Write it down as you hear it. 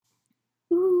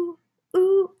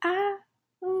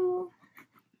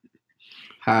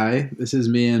Hi, this is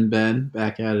me and Ben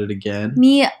back at it again.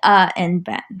 Me and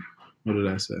Ben. What did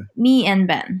I say? Me and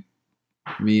Ben.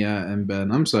 Mia and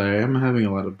Ben. I'm sorry, I'm having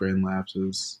a lot of brain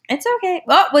lapses. It's okay.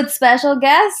 Oh, with special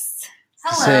guests.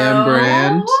 Hello. Sam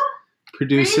Brand,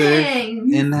 producer,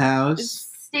 Greetings. in-house.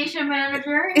 Station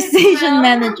manager. Station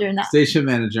manager now. Station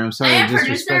manager. I'm I sorry am to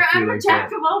producer. disrespect you I'm a like jack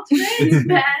that. of all trades,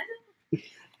 Ben.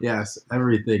 Yes,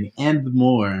 everything and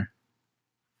more.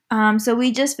 So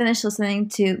we just finished listening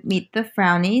to Meet the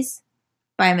Frownies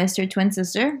by Mr. Twin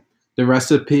Sister. The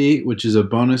Recipe, which is a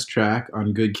bonus track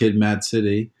on Good Kid, Mad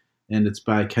City, and it's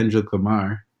by Kendrick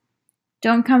Lamar.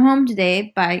 Don't Come Home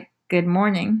Today by Good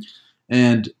Morning.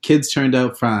 And Kids Turned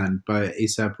Out Fine by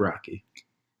A$AP Rocky.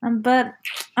 But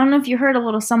I don't know if you heard a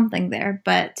little something there,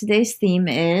 but today's theme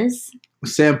is...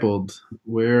 Sampled.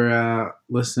 We're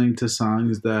listening to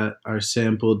songs that are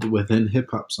sampled within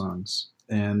hip-hop songs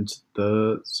and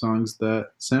the songs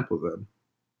that sample them.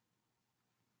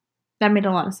 That made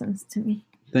a lot of sense to me.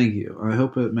 Thank you. I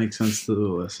hope it makes sense to the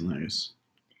listeners.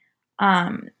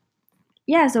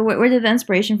 Yeah, so where did the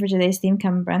inspiration for today's theme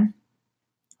come from?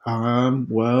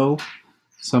 Well,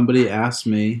 somebody asked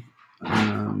me.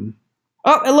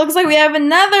 Oh, it looks like we have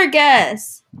another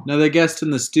guest. Another guest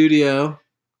in the studio.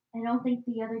 I don't think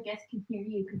the other guests can hear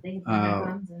you because they have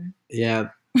headphones in. Yeah,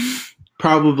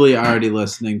 probably already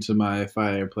listening to my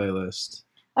fire playlist.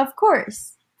 Of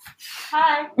course.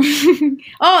 Hi.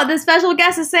 Oh, the special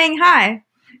guest is saying hi.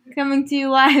 Coming to you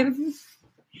live.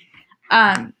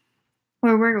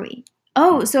 Where were we?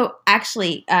 Oh, so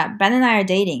actually, Ben and I are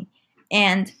dating.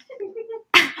 And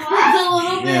It's a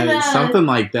little bit Yeah, something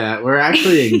like that. We're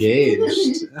actually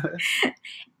engaged.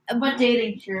 but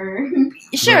dating, sure.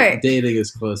 sure, But dating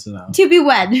is close enough to be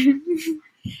wed.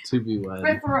 to be wed.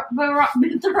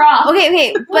 Betrothed.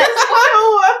 Okay, but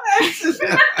You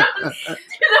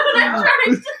know what I'm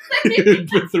trying to say?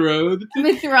 Betrothed.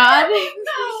 betrothed.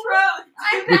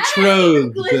 I'm bad at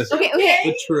Betrothed. English, Okay.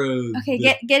 Betrothed.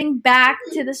 Okay, getting back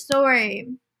to the story.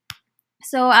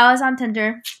 So I was on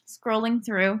Tinder, scrolling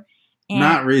through. And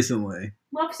Not recently.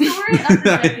 Love story of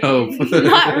the I decade.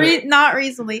 hope. not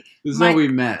recently. This is My- how we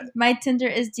met. My Tinder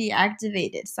is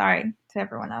deactivated. Sorry to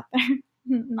everyone out there.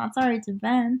 Not sorry to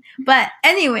Ben. But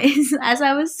anyways, as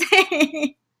I was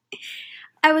saying,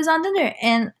 I was on Tinder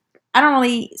and I don't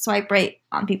really swipe right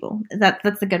on people.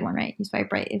 That's the good one, right? You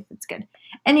swipe right if it's good.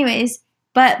 Anyways,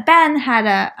 but Ben had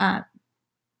I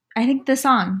think the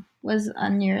song was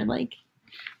on your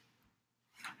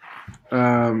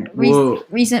Well,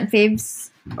 recent faves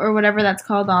or whatever that's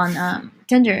called on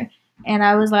Tinder. And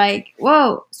I was like,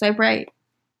 whoa, swipe right.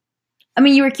 I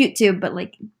mean, you were cute too, but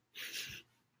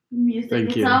Music. Thank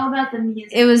It's you. all about the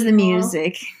music. it was the people.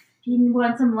 music. If you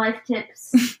want some life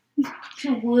tips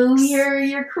to woo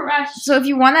your crush. So if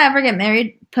you want to ever get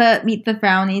married, put Meet the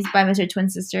Frownies by Mr. Twin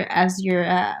Sister as your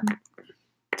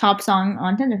top song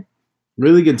on Tinder.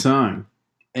 really good song.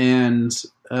 And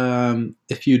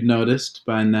if you'd noticed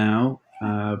by now,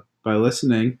 by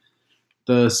listening,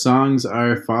 the songs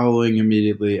are following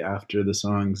immediately after the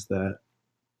songs that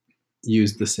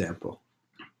use the sample.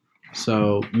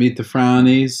 So Meet the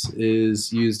Frownies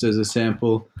is used as a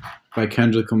sample by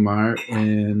Kendrick Lamar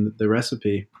in The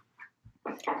Recipe.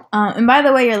 And by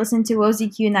the way, you're listening to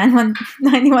OZQ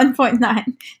 91.9,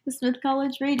 the Smith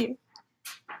College Radio.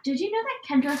 Did you know that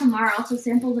Kendrick Lamar also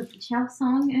sampled a Beach House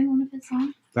song in one of his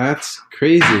songs? That's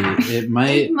crazy. It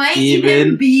might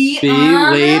even be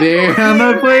on later the on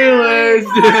the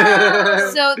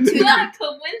playlist. So It's not a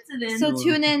coincidence.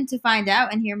 tune in to find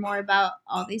out and hear more about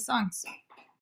all these songs.